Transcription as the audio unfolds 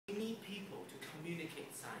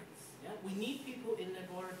science. Yeah? We need people in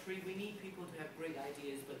laboratory, we need people to have great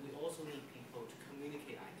ideas, but we also need people to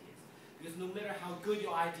communicate ideas. Because no matter how good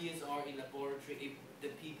your ideas are in laboratory, if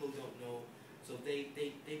the people don't know, so they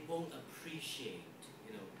won't appreciate,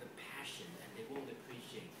 you know, the passion, and they won't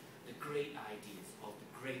appreciate the great ideas of the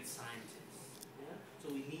great scientists. Yeah?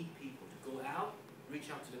 So we need people to go out, reach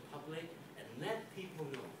out to the public, and let people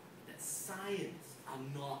know that science are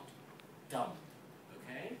not dumb.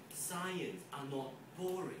 Okay? Science are not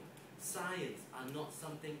boring. Science are not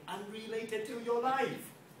something unrelated to your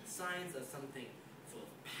life. Science are something full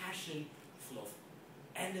of passion, full of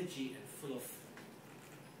energy, and full of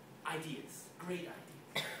ideas, great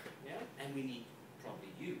ideas. Yeah? And we need probably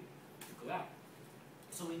you to go out.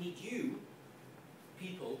 So we need you,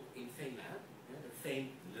 people in FameLab, yeah, the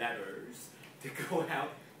FameLabbers, to go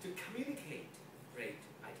out to communicate great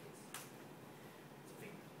ideas.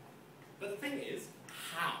 But the thing is,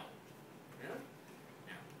 how? Yeah?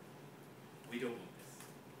 Now, we don't want this.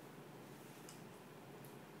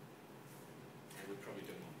 And we probably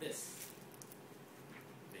don't want this.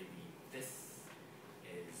 Maybe this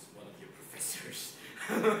is one of your professors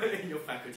in your faculty.